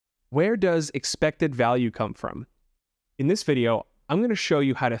Where does expected value come from? In this video, I'm going to show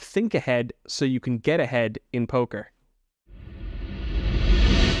you how to think ahead so you can get ahead in poker.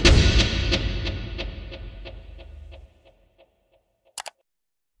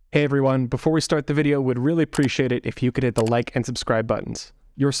 Hey everyone, before we start the video, would really appreciate it if you could hit the like and subscribe buttons.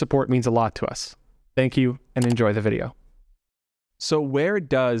 Your support means a lot to us. Thank you and enjoy the video. So where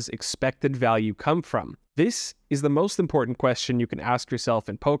does expected value come from? This is the most important question you can ask yourself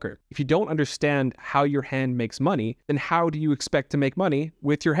in poker. If you don't understand how your hand makes money, then how do you expect to make money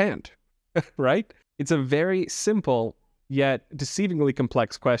with your hand? Right? It's a very simple yet deceivingly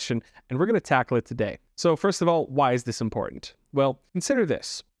complex question, and we're going to tackle it today. So first of all, why is this important? Well, consider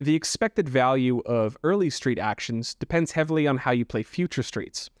this. The expected value of early street actions depends heavily on how you play future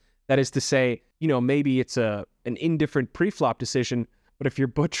streets. That is to say, maybe it's an indifferent pre-flop decision, but if you're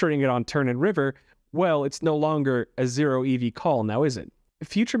butchering it on turn and river, well, it's no longer a zero EV call now, is it?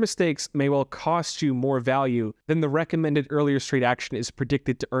 Future mistakes may well cost you more value than the recommended earlier street action is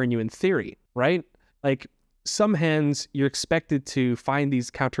predicted to earn you in theory, right? Like, some hands, you're expected to find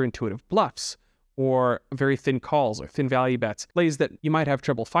these counterintuitive bluffs, or very thin calls, or thin value bets, plays that you might have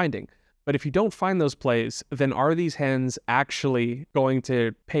trouble finding. But if you don't find those plays, then are these hands actually going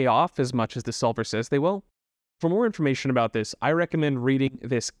to pay off as much as the solver says they will? For more information about this, I recommend reading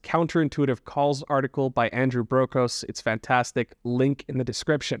this Counterintuitive Calls article by Andrew Brokos. It's fantastic. Link in the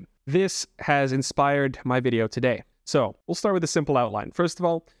description. This has inspired my video today. So we'll start with a simple outline. First of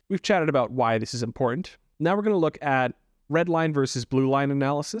all, we've chatted about why this is important. Now we're going to look at red line versus blue line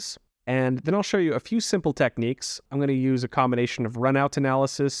analysis. And then I'll show you a few simple techniques. I'm going to use a combination of runout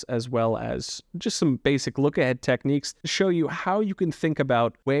analysis as well as just some basic look-ahead techniques to show you how you can think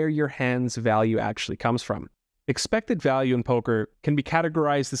about where your hand's value actually comes from. Expected value in poker can be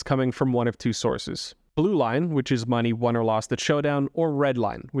categorized as coming from one of two sources. Blue line, which is money won or lost at showdown, or red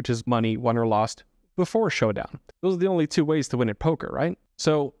line, which is money won or lost before showdown. Those are the only two ways to win at poker, right?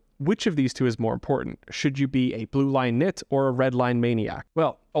 So which of these two is more important? Should you be a blue line nit or a red line maniac?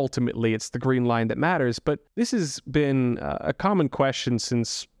 Well, ultimately it's the green line that matters, but this has been a common question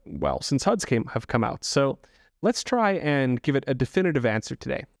since HUDs have come out. So let's try and give it a definitive answer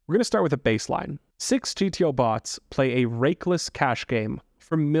today. We're going to start with a baseline. 6 GTO bots play a rakeless cash game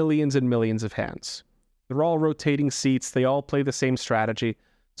for millions and millions of hands. They're all rotating seats, they all play the same strategy.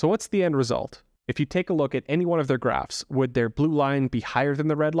 So what's the end result? If you take a look at any one of their graphs, would their blue line be higher than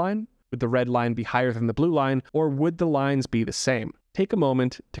the red line? Would the red line be higher than the blue line? Or would the lines be the same? Take a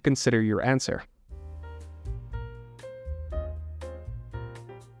moment to consider your answer.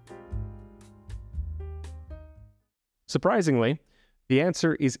 Surprisingly, the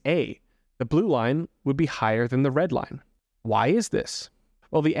answer is A. The blue line would be higher than the red line. Why is this?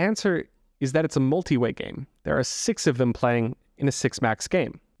 Well, the answer is that it's a multi-way game. There are 6 of them playing in a 6-max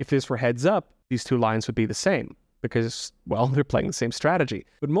game. If this were heads up, these two lines would be the same because, well, they're playing the same strategy.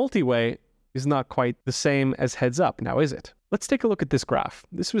 But multi-way is not quite the same as heads up, now is it? Let's take a look at this graph.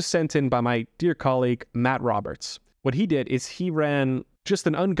 This was sent in by my dear colleague, Matt Roberts. What he did is he ran just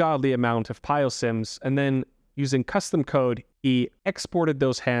an ungodly amount of PioSims, and then using custom code, he exported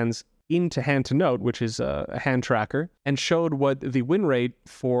those hands into hand-to-note, which is a hand tracker, and showed what the win rate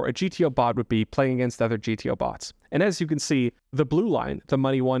for a GTO bot would be playing against other GTO bots. And as you can see, the blue line, the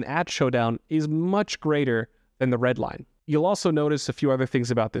money won at showdown, is much greater than the red line. You'll also notice a few other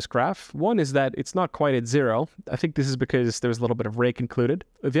things about this graph. One is that it's not quite at 0. I think this is because there's a little bit of rake included.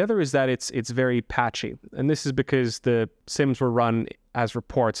 The other is that it's very patchy, and this is because the sims were run as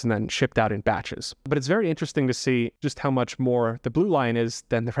reports and then shipped out in batches. But it's very interesting to see just how much more the blue line is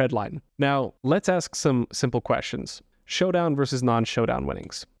than the red line. Now, let's ask some simple questions. Showdown versus non-showdown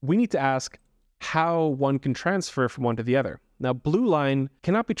winnings. We need to ask how one can transfer from one to the other. Now, blue line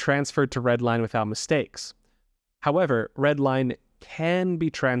cannot be transferred to red line without mistakes. However, red line can be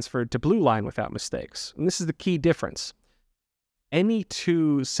transferred to blue line without mistakes. And this is the key difference. Any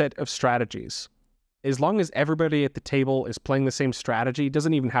two set of strategies, as long as everybody at the table is playing the same strategy, it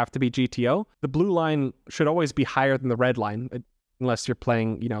doesn't even have to be GTO, the blue line should always be higher than the red line, unless you're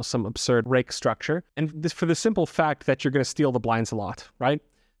playing, some absurd rake structure. And this for the simple fact that you're going to steal the blinds a lot, right?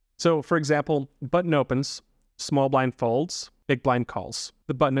 So, for example, button opens, small blind folds, big blind calls.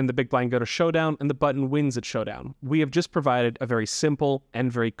 The button and the big blind go to showdown, and the button wins at showdown. We have just provided a very simple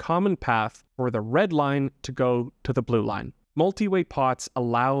and very common path for the red line to go to the blue line. Multi-way pots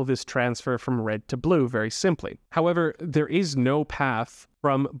allow this transfer from red to blue very simply. However, there is no path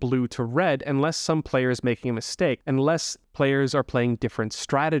from blue to red unless some player is making a mistake. Unless players are playing different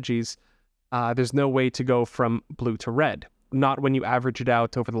strategies, there's no way to go from blue to red. not when you average it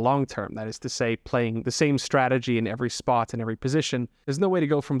out over the long term. That is to say, playing the same strategy in every spot and every position. There's no way to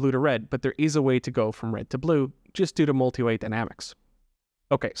go from blue to red, but there is a way to go from red to blue, just due to multi-way dynamics.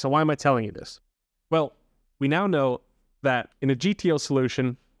 Okay, so why am I telling you this? Well, we now know that in a GTO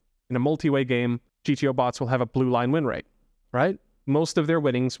solution, in a multi-way game, GTO bots will have a blue line win rate, right? Most of their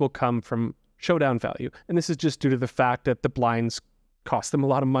winnings will come from showdown value. And this is just due to the fact that the blinds cost them a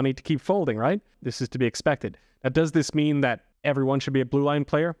lot of money to keep folding, right? This is to be expected. Now, does this mean that everyone should be a blue line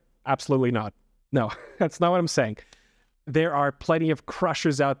player? Absolutely not. No, that's not what I'm saying. There are plenty of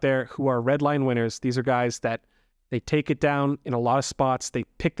crushers out there who are red line winners. These are guys that they take it down in a lot of spots. They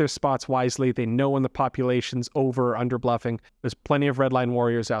pick their spots wisely. They know when the population's over or under bluffing. There's plenty of red line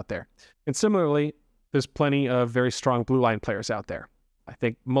warriors out there. And similarly, there's plenty of very strong blue line players out there. I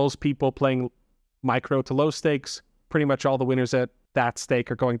think most people playing micro to low stakes, pretty much all the winners at that stake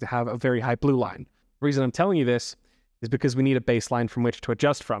are going to have a very high blue line. The reason I'm telling you this is because we need a baseline from which to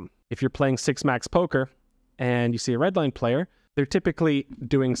adjust from. If you're playing 6-max poker and you see a red line player, they're typically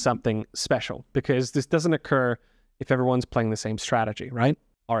doing something special, because this doesn't occur if everyone's playing the same strategy, right?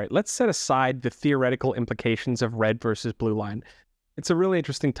 All right, let's set aside the theoretical implications of red versus blue line. It's a really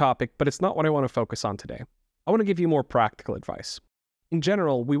interesting topic, but it's not what I want to focus on today. I want to give you more practical advice. In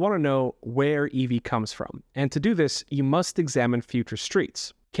general, we want to know where EV comes from. And to do this, you must examine future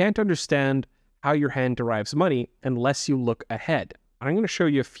streets. Can't understand how your hand derives money unless you look ahead. And I'm going to show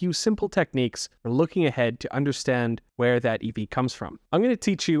you a few simple techniques for looking ahead to understand where that EV comes from. I'm going to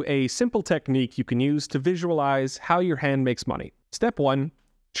teach you a simple technique you can use to visualize how your hand makes money. Step 1,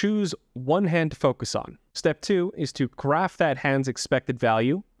 choose one hand to focus on. Step 2 is to graph that hand's expected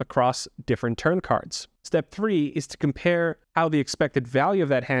value across different turn cards. Step 3 is to compare how the expected value of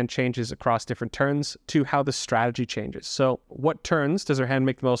that hand changes across different turns to how the strategy changes. So what turns does our hand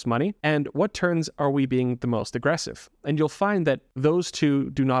make the most money, and what turns are we being the most aggressive? And you'll find that those two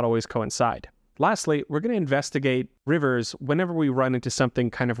do not always coincide. Lastly, we're going to investigate rivers whenever we run into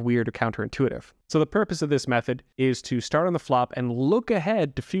something kind of weird or counterintuitive. So the purpose of this method is to start on the flop and look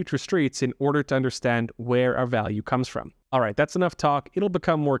ahead to future streets in order to understand where our value comes from. All right, that's enough talk. It'll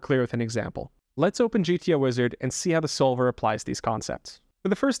become more clear with an example. Let's open GTO Wizard and see how the solver applies these concepts. For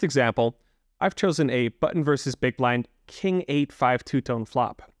the first example, I've chosen a button versus big blind King 8-5 two-tone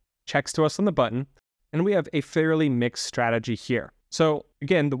flop. Checks to us on the button, and we have a fairly mixed strategy here. So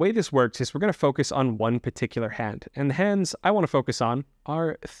again, the way this works is we're going to focus on one particular hand. And the hands I want to focus on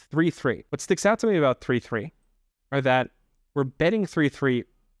are 3-3. What sticks out to me about 3-3 are that we're betting 3-3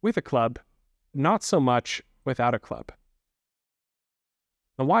 with a club, not so much without a club.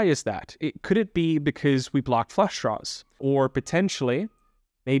 Now, why is that? Could it be because we block flush draws? Or potentially,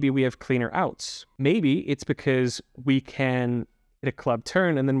 maybe we have cleaner outs. Maybe it's because we can hit a club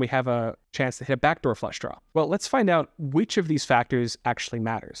turn, and then we have a chance to hit a backdoor flush draw. Well, let's find out which of these factors actually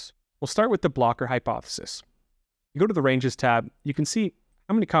matters. We'll start with the blocker hypothesis. You go to the ranges tab, you can see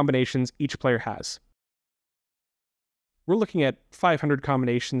how many combinations each player has. We're looking at 500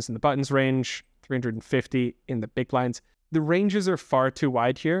 combinations in the buttons range, 350 in the big blinds. The ranges are far too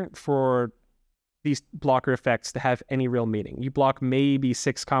wide here for these blocker effects to have any real meaning. You block maybe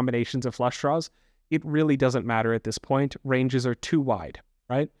 6 combinations of flush draws. It really doesn't matter at this point. Ranges are too wide,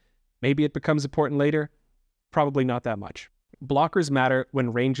 right? Maybe it becomes important later. Probably not that much. Blockers matter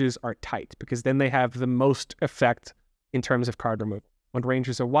when ranges are tight, because then they have the most effect in terms of card removal. When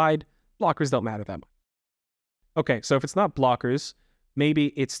ranges are wide, blockers don't matter that much. Okay, so if it's not blockers, maybe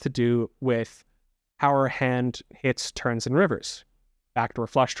it's to do with how our hand hits turns and rivers, backdoor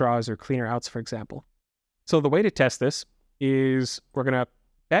flush draws or cleaner outs, for example. So the way to test this is we're going to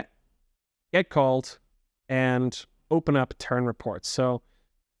bet, get called, and open up turn reports. So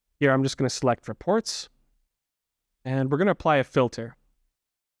here I'm just going to select reports, and we're going to apply a filter.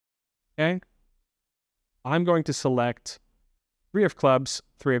 Okay? I'm going to select 3 of clubs,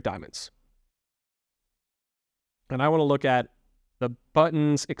 3 of diamonds. And I want to look at the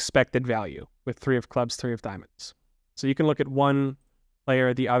button's expected value with 3 of clubs, 3 of diamonds. So you can look at one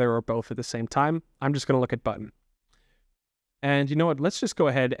player, the other, or both at the same time. I'm just going to look at button. And you know what? Let's just go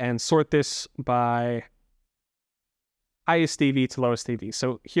ahead and sort this by highest EV to lowest EV.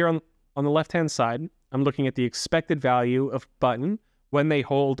 So here on the left-hand side, I'm looking at the expected value of button when they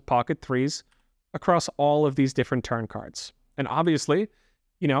hold pocket 3s across all of these different turn cards. And obviously,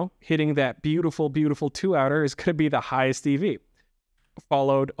 you know, hitting that beautiful, beautiful 2-outer is going to be the highest EV,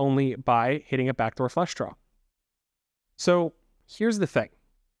 followed only by hitting a backdoor flush draw. So here's the thing.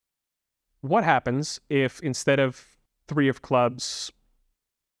 What happens if instead of 3 of clubs,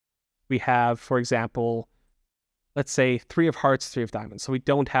 we have, for example, let's say 3 of hearts, 3 of diamonds. So we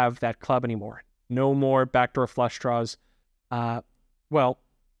don't have that club anymore. No more backdoor flush draws, Well,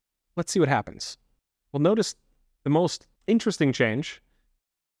 let's see what happens. Well, notice the most interesting change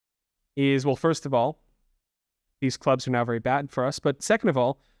is, well, first of all, these clubs are now very bad for us. But second of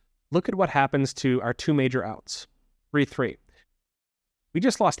all, look at what happens to our two major outs, 3-3. We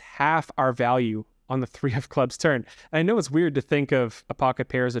just lost half our value on the 3 of clubs turn. And I know it's weird to think of a pocket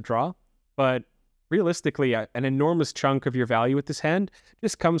pair as a draw, but realistically, an enormous chunk of your value with this hand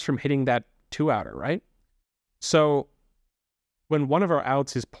just comes from hitting that 2-outer, right? So when one of our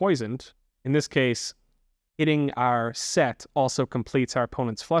outs is poisoned, in this case, hitting our set also completes our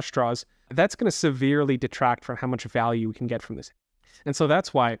opponent's flush draws, that's going to severely detract from how much value we can get from this. And so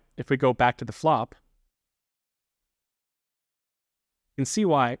that's why, if we go back to the flop, you can see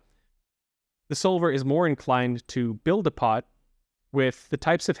why the solver is more inclined to build a pot with the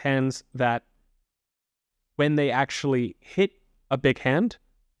types of hands that, when they actually hit a big hand,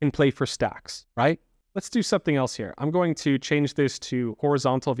 can play for stacks, right? Let's do something else here. I'm going to change this to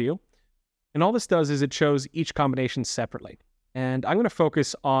horizontal view. And all this does is it shows each combination separately. And I'm going to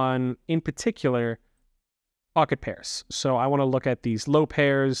focus on, in particular, pocket pairs. So I want to look at these low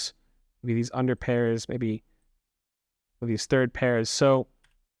pairs, maybe these under pairs, maybe these third pairs. So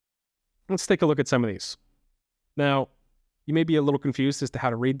let's take a look at some of these. Now, you may be a little confused as to how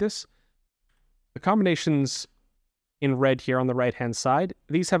to read this. The combinations in red here on the right-hand side,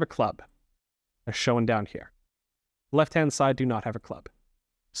 these have a club, as shown down here. Left-hand side do not have a club.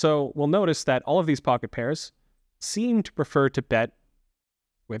 So we'll notice that all of these pocket pairs seem to prefer to bet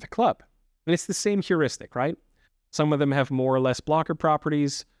with a club. And it's the same heuristic, right? Some of them have more or less blocker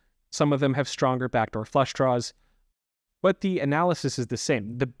properties. Some of them have stronger backdoor flush draws. But the analysis is the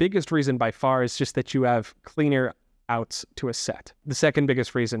same. The biggest reason by far is just that you have cleaner outs to a set. The second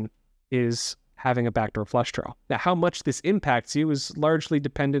biggest reason is having a backdoor flush draw. Now, how much this impacts you is largely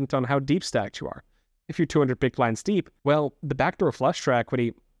dependent on how deep stacked you are. If you're 200 big blinds deep, well, the backdoor flush draw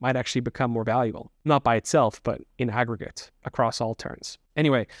equity might actually become more valuable. Not by itself, but in aggregate, across all turns.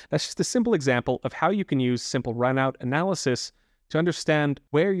 Anyway, that's just a simple example of how you can use simple runout analysis to understand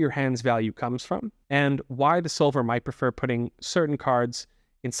where your hand's value comes from and why the solver might prefer putting certain cards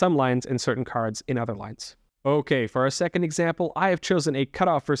in some lines and certain cards in other lines. Okay, for our second example, I have chosen a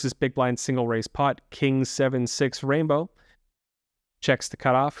cutoff versus big blind single raise pot, King 7-6 rainbow. Checks the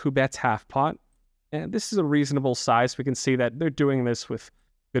cutoff, who bets half pot. And this is a reasonable size. We can see that they're doing this with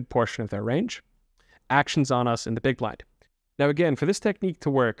a good portion of their range. Actions on us in the big blind. Now again, for this technique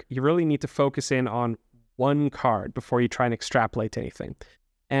to work, you really need to focus in on one card before you try and extrapolate anything.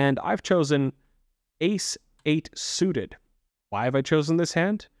 And I've chosen Ace-8 suited. Why have I chosen this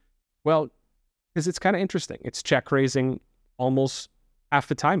hand? Well, because it's kind of interesting. It's check raising almost half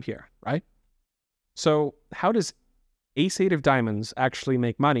the time here, right? So how does Ace-8 of diamonds actually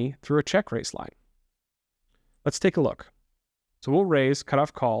make money through a check raise line? Let's take a look. So we'll raise,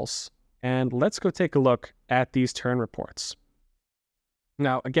 cutoff calls, and let's go take a look at these turn reports.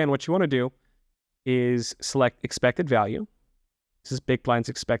 Now, again, what you want to do is select expected value. This is big blind's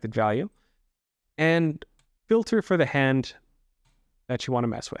expected value. And filter for the hand that you want to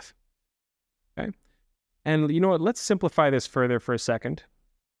mess with. Okay? And you know what? Let's simplify this further for a second.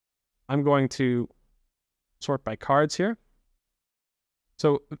 I'm going to sort by cards here.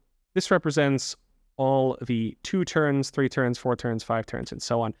 So this represents all the 2 turns, 3 turns, 4 turns, 5 turns, and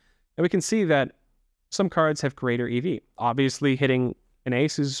so on. And we can see that some cards have greater EV. Obviously, hitting an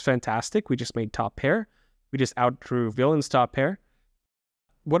ace is fantastic. We just made top pair. We just outdrew villain's top pair.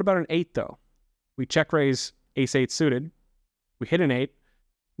 What about an 8, though? We check raise Ace-8 suited. We hit an 8.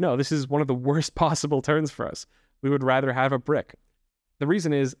 No, this is one of the worst possible turns for us. We would rather have a brick. The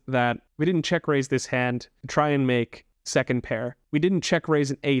reason is that we didn't check raise this hand to try and make second pair. We didn't check raise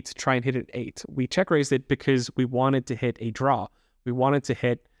an 8 to try and hit an 8. We check raised it because we wanted to hit a draw. We wanted to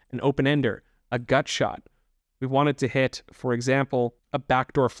hit an open-ender, a gut shot. We wanted to hit, for example, a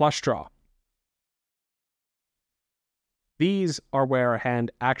backdoor flush draw. These are where our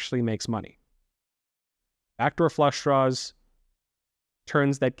hand actually makes money. Backdoor flush draws,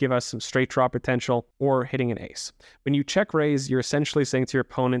 turns that give us some straight draw potential, or hitting an ace. When you check raise, you're essentially saying to your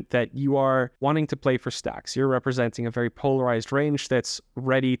opponent that you are wanting to play for stacks. You're representing a very polarized range that's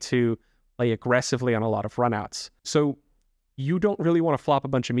ready to play aggressively on a lot of runouts. So you don't really want to flop a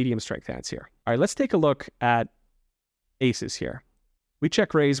bunch of medium strength hands here. All right, let's take a look at aces here. We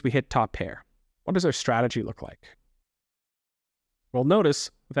check raise, we hit top pair. What does our strategy look like? Well,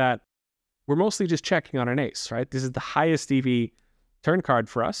 notice that we're mostly just checking on an ace, right? This is the highest EV turn card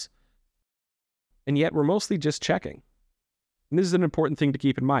for us, and yet we're mostly just checking. And this is an important thing to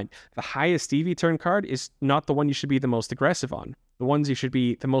keep in mind. The highest EV turn card is not the one you should be the most aggressive on. The ones you should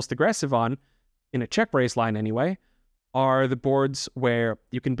be the most aggressive on, in a check raise line anyway, are the boards where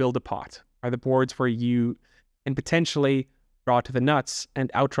you can build a pot, are the boards where you can potentially draw to the nuts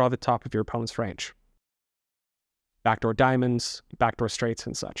and outdraw the top of your opponent's range. Backdoor diamonds, backdoor straights,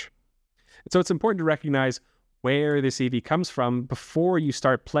 and such. And so it's important to recognize where this EV comes from before you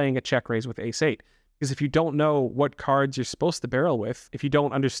start playing a check raise with ace-8. Because if you don't know what cards you're supposed to barrel with, if you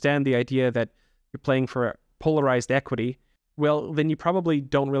don't understand the idea that you're playing for a polarized equity, well, then you probably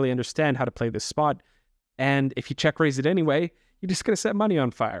don't really understand how to play this spot. And if you check raise it anyway, you're just going to set money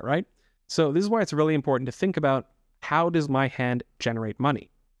on fire, right? So this is why it's really important to think about, how does my hand generate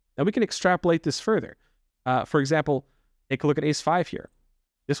money? Now we can extrapolate this further. For example, take a look at ace-5 here.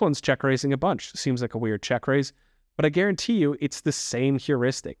 This one's check raising a bunch. Seems like a weird check raise, but I guarantee you it's the same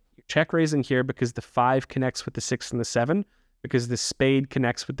heuristic. You're check raising here because the 5 connects with the 6 and the 7, because the spade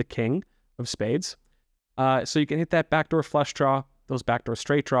connects with the king of spades. So you can hit that backdoor flush draw, those backdoor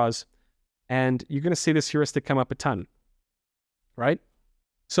straight draws, and you're going to see this heuristic come up a ton, right?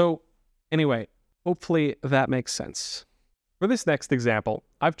 So anyway, hopefully that makes sense. For this next example,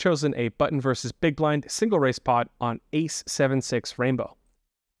 I've chosen a button versus big blind single race pot on ace-7-6 rainbow.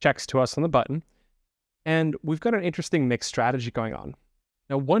 Checks to us on the button, and we've got an interesting mixed strategy going on.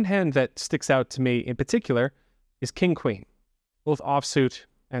 Now, one hand that sticks out to me in particular is king-queen, both offsuit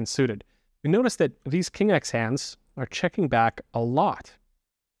and suited. We notice that these king-x hands are checking back a lot.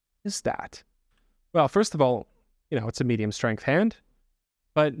 What is that? Well, first of all, it's a medium strength hand,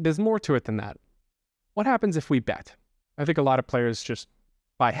 but there's more to it than that. What happens if we bet? I think a lot of players just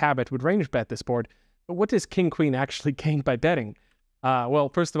by habit would range bet this board, but what does king-queen actually gain by betting? Well,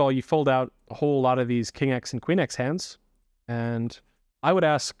 first of all, you fold out a whole lot of these king-x and queen-x hands, and I would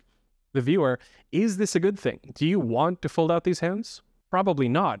ask the viewer, is this a good thing? Do you want to fold out these hands? Probably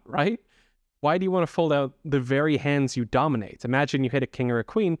not, right? Why do you want to fold out the very hands you dominate? Imagine you hit a king or a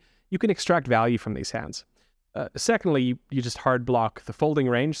queen, you can extract value from these hands. Secondly, you just hard block the folding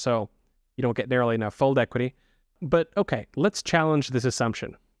range, so you don't get nearly enough fold equity. But okay, let's challenge this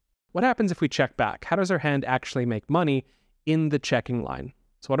assumption. What happens if we check back? How does our hand actually make money in the checking line?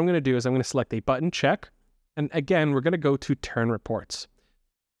 So what I'm going to do is I'm going to select a button check, and again, we're going to go to turn reports.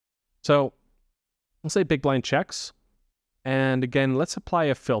 So let's say big blind checks, and again, let's apply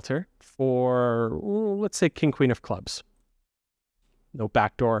a filter for, let's say king queen of clubs. No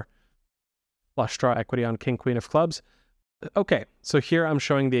backdoor flush draw equity on king queen of clubs. Okay, so here I'm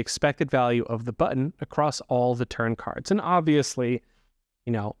showing the expected value of the button across all the turn cards, and obviously,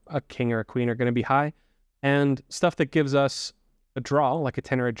 a king or a queen are going to be high, and stuff that gives us a draw, like a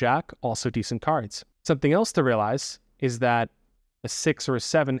 10 or a jack, also decent cards. Something else to realize is that a 6 or a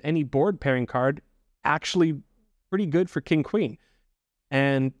 7, any board pairing card, actually pretty good for king-queen.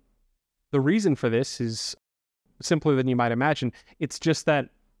 And the reason for this is simpler than you might imagine. It's just that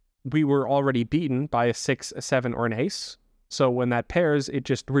we were already beaten by a 6, a 7, or an ace. So when that pairs, it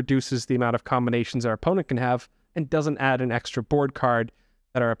just reduces the amount of combinations our opponent can have and doesn't add an extra board card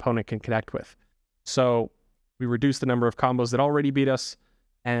that our opponent can connect with. So we reduce the number of combos that already beat us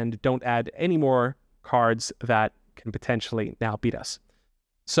and don't add any more cards that can potentially now beat us.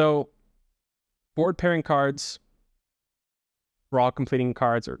 So board pairing cards, draw completing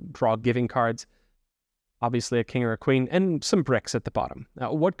cards or draw giving cards, obviously a king or a queen, and some bricks at the bottom.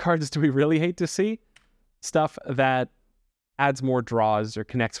 Now, what cards do we really hate to see? Stuff that adds more draws or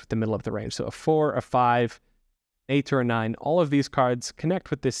connects with the middle of the range. So a 4, a 5, 8, or a 9, all of these cards connect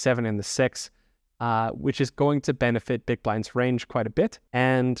with this 7 and the 6, which is going to benefit big blind's range quite a bit.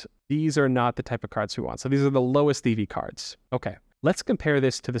 And these are not the type of cards we want. So these are the lowest EV cards. Okay, let's compare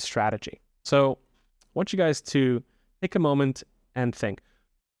this to the strategy. So I want you guys to take a moment and think.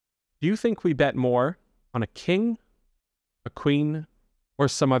 Do you think we bet more on a king, a queen, or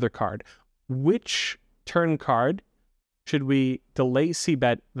some other card? Which turn card should we delay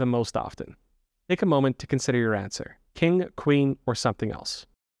c-bet the most often? Take a moment to consider your answer. King, queen, or something else.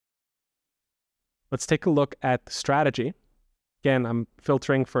 Let's take a look at the strategy. Again, I'm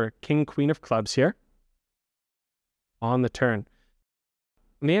filtering for king, queen of clubs here on the turn.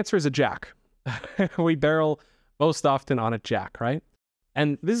 And the answer is a jack. We barrel most often on a jack, right?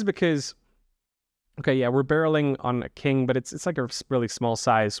 And this is because, okay, yeah, we're barreling on a king, but it's like a really small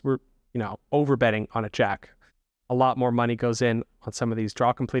size. We're, overbetting on a jack. A lot more money goes in on some of these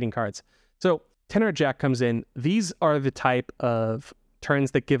draw completing cards. So 10 or jack comes in. These are the type of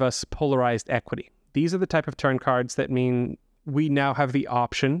turns that give us polarized equity. These are the type of turn cards that mean we now have the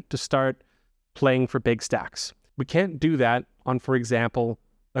option to start playing for big stacks. We can't do that on, for example,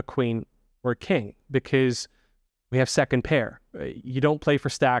 a queen or a king because we have second pair. You don't play for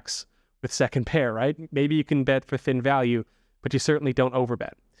stacks with second pair, right? Maybe you can bet for thin value, but you certainly don't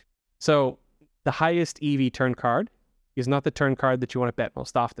overbet. So the highest EV turn card He's not the turn card that you want to bet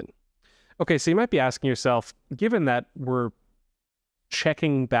most often. Okay, so you might be asking yourself, given that we're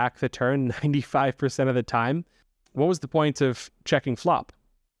checking back the turn 95% of the time, what was the point of checking flop?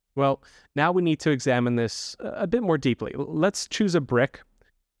 Well, now we need to examine this a bit more deeply. Let's choose a brick,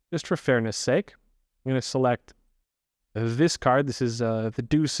 just for fairness sake. I'm going to select this card. This is the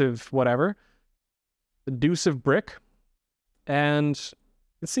deuce of whatever. The deuce of brick. And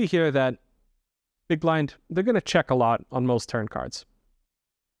let's see here that big blind, they're going to check a lot on most turn cards.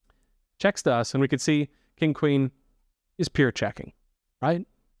 Checks to us, and we can see king, queen is pure checking, right?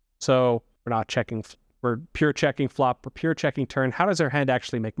 So we're not checking, we're pure checking flop, we're pure checking turn. How does our hand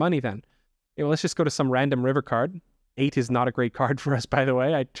actually make money then? You know, let's just go to some random river card. 8 is not a great card for us, by the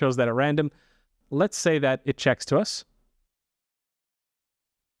way. I chose that at random. Let's say that it checks to us.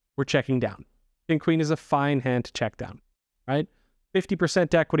 We're checking down. King, queen is a fine hand to check down, right?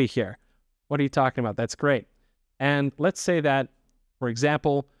 50% equity here. What are you talking about? That's great. And let's say that, for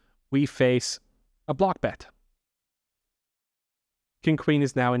example, we face a block bet. King, queen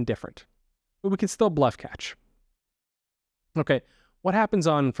is now indifferent, but we can still bluff catch. Okay, what happens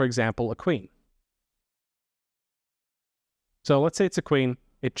on, for example, a queen? So let's say it's a queen,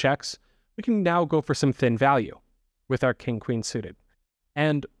 it checks. We can now go for some thin value with our king, queen suited.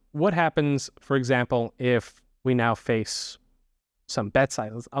 And what happens, for example, if we now face some bet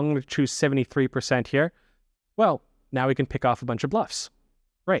sizes? I'm going to choose 73% here. Well, now we can pick off a bunch of bluffs.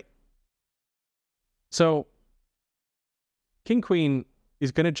 Great. So king, queen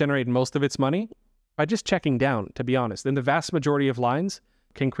is going to generate most of its money by just checking down, to be honest. In the vast majority of lines,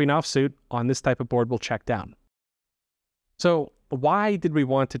 king, queen offsuit on this type of board will check down. So why did we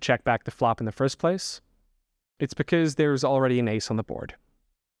want to check back the flop in the first place? It's because there's already an ace on the board.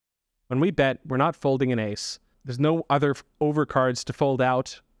 When we bet, we're not folding an ace. There's no other overcards to fold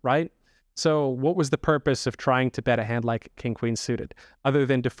out, right? So what was the purpose of trying to bet a hand like king, queen suited, other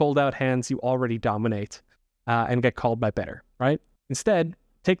than to fold out hands you already dominate and get called by better, right? Instead,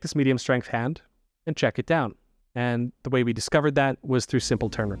 take this medium strength hand and check it down. And the way we discovered that was through simple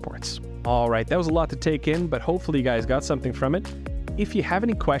turn reports. All right, that was a lot to take in, but hopefully you guys got something from it. If you have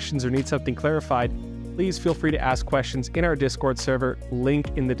any questions or need something clarified, please feel free to ask questions in our Discord server,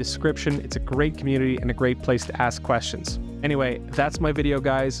 link in the description. It's a great community and a great place to ask questions. Anyway, that's my video,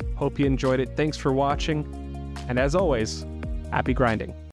 guys. Hope you enjoyed it. Thanks for watching. And as always, happy grinding.